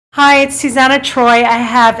Hi, it's Suzannah Troy. I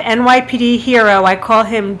have NYPD hero. I call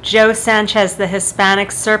him Joe Sanchez, the Hispanic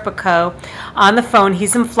Serpico, on the phone.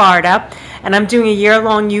 He's in Florida, and I'm doing a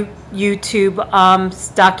year-long YouTube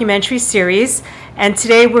documentary series. And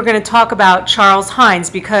today we're going to talk about Charles Hynes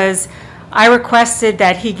because I requested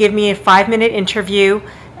that he give me a 5-minute interview,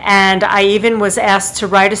 and I even was asked to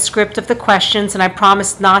write a script of the questions, and I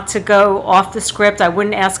promised not to go off the script. I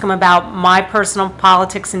wouldn't ask him about my personal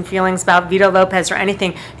politics and feelings about Vito Lopez or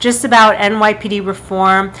anything, just about NYPD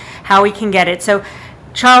reform, how we can get it. So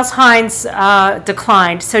Charles Hynes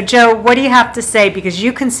declined. So Joe, what do you have to say? Because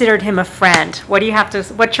you considered him a friend.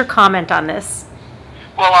 What's your comment on this?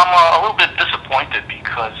 Well, I'm a little bit disappointed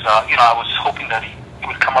because, I was hoping that he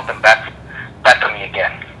would come up and back to me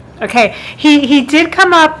again. Okay, he did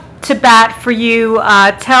come up to bat for you.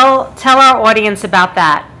 Tell our audience about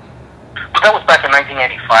that. Well, that was back in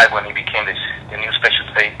 1985 when he became the new special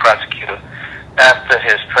state prosecutor after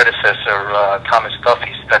his predecessor, Thomas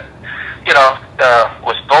Duffy, that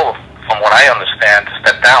was told, from what I understand, to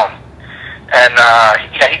step down. And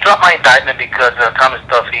he dropped my indictment because Thomas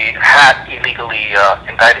Duffy had illegally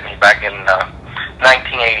indicted me back in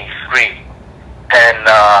 1983. And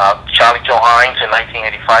Charlie Joe Hynes in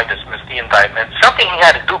 1985 dismissed the indictment. Something he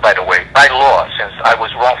had to do, by the way, by law, since I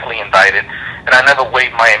was wrongfully indicted, and I never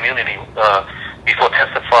waived my immunity before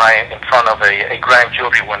testifying in front of a grand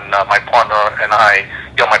jury when my partner and I,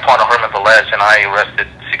 my partner Herman Velez and I arrested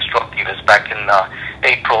 6 drug dealers back in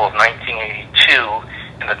April of 1982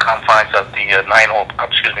 in the confines of the in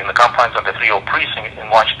the confines of the 30 precinct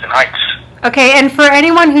in Washington Heights. Okay, and for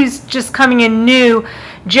anyone who's just coming in new,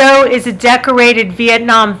 Joe is a decorated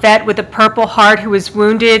Vietnam vet with a Purple Heart who was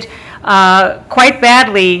wounded quite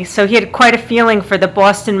badly, so he had quite a feeling for the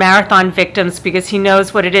Boston Marathon victims because he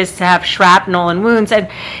knows what it is to have shrapnel and wounds. And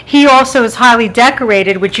he also is highly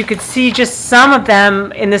decorated, which you could see just some of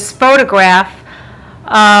them in this photograph.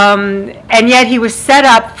 And yet he was set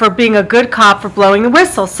up for being a good cop for blowing the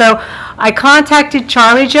whistle. So I contacted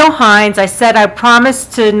Charlie Joe Hynes. I said I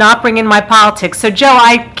promised to not bring in my politics. So Joe,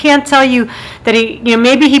 I can't tell you that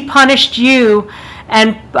maybe he punished you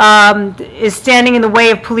and is standing in the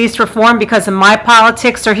way of police reform because of my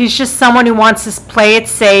politics, or he's just someone who wants to play it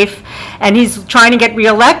safe and he's trying to get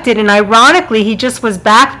reelected. And ironically, he just was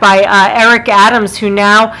backed by Eric Adams, who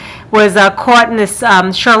now was caught in this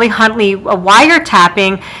Shirley Huntley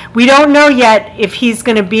wiretapping. We don't know yet if he's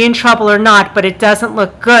going to be in trouble or not, but it doesn't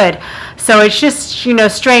look good. So it's just,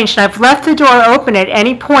 strange. And I've left the door open at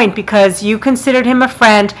any point because you considered him a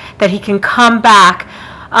friend, that he can come back.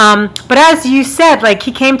 But as you said,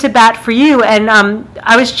 he came to bat for you, and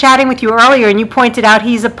I was chatting with you earlier, and you pointed out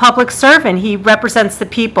he's a public servant. He represents the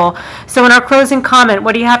people. So in our closing comment,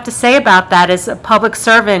 what do you have to say about that as a public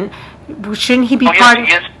servant? Shouldn't he be part of...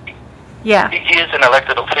 Yeah. He is an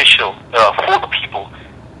elected official for the people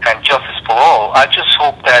and justice for all. I just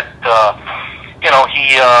hope that,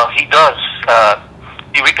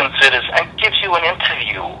 he reconsiders and gives you an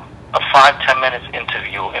interview, a 5-10 minutes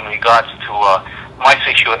interview in regards to my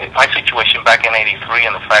situation back in '83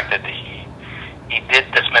 and the fact that he did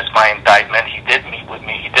dismiss my indictment. He did meet with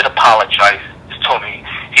me. He did apologize to me.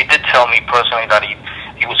 He did tell me personally that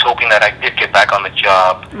he was hoping that I did get back on the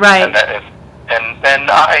job. Right. And that And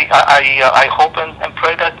I hope and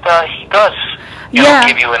pray that he does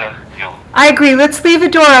give you an interview. I agree. Let's leave the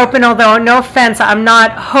door open, although, no offense, I'm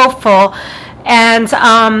not hopeful. And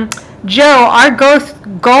Joe, our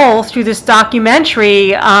goal through this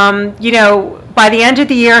documentary, by the end of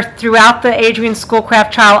the year, throughout the Adrian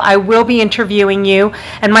Schoolcraft trial, I will be interviewing you.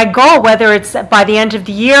 And my goal, whether it's by the end of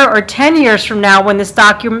the year or 10 years from now when this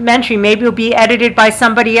documentary maybe will be edited by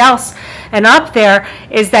somebody else and up there,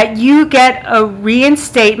 is that you get a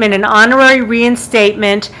reinstatement, an honorary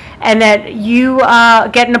reinstatement, and that you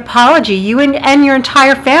get an apology, you and your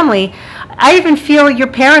entire family. I even feel your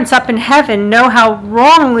parents up in heaven know how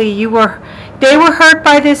wrongly they were hurt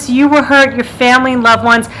by this, you were hurt, your family and loved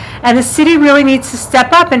ones, and the city really needs to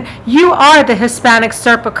step up. And you are the Hispanic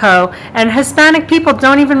Serpico, and Hispanic people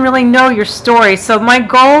don't even really know your story. So my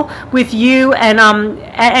goal with you and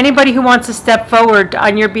anybody who wants to step forward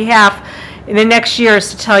on your behalf in the next year is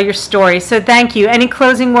to tell your story. So thank you. Any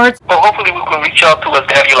closing words? Well, hopefully we can reach out to El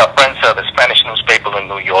Diario La Prensa, the Spanish newspaper in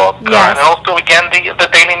New York, yes. And also again the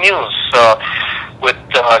Daily News. With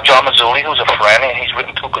John Mazzulli, who's a friend, and he's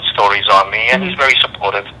written 2 good stories on me, and he's very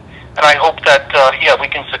supportive. And I hope that, we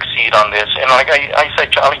can succeed on this. And like I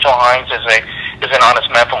said, Charlie Joe Hynes is an honest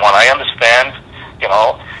man from what I understand,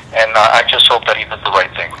 and I just hope that he does the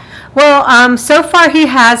right thing. So far he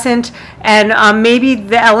hasn't, and maybe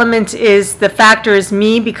the element is, the factor is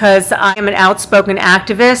me, because I am an outspoken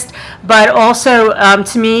activist, but also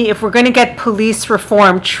to me, if we're going to get police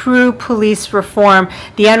reform, true police reform,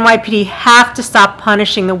 the NYPD have to stop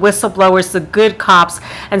punishing the whistleblowers, the good cops,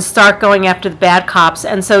 and start going after the bad cops.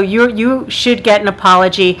 And so you should get an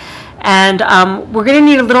apology. And we're going to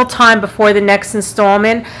need a little time before the next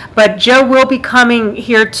installment, but Joe will be coming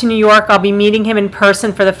here to New York. I'll be meeting him in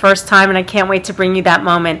person for the first time, and I can't wait to bring you that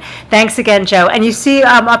moment. Thanks again, Joe. And you see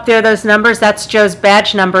up there those numbers, that's Joe's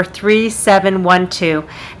badge number 3712.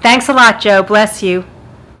 Thanks a lot, Joe. Bless you.